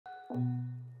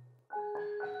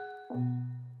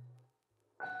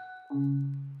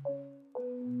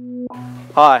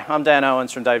Hi, I'm Dan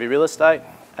Owens from Davey Real Estate,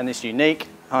 and this unique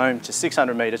home to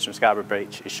 600 metres from Scarborough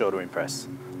Beach is sure to impress.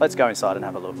 Let's go inside and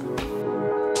have a look.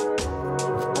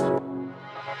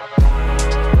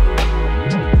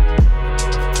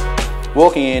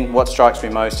 Walking in, what strikes me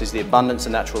most is the abundance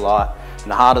of natural light,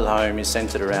 and the heart of the home is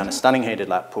centred around a stunning heated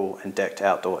lap pool and decked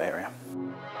outdoor area.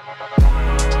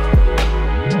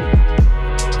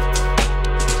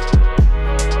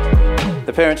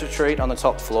 The parents' retreat on the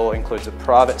top floor includes a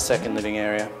private second living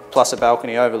area, plus a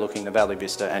balcony overlooking the valley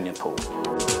vista and your pool.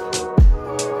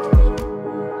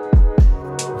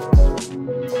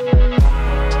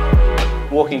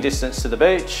 Walking distance to the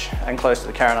beach and close to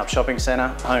the Crescent shopping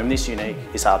centre, a home this unique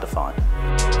is hard to find.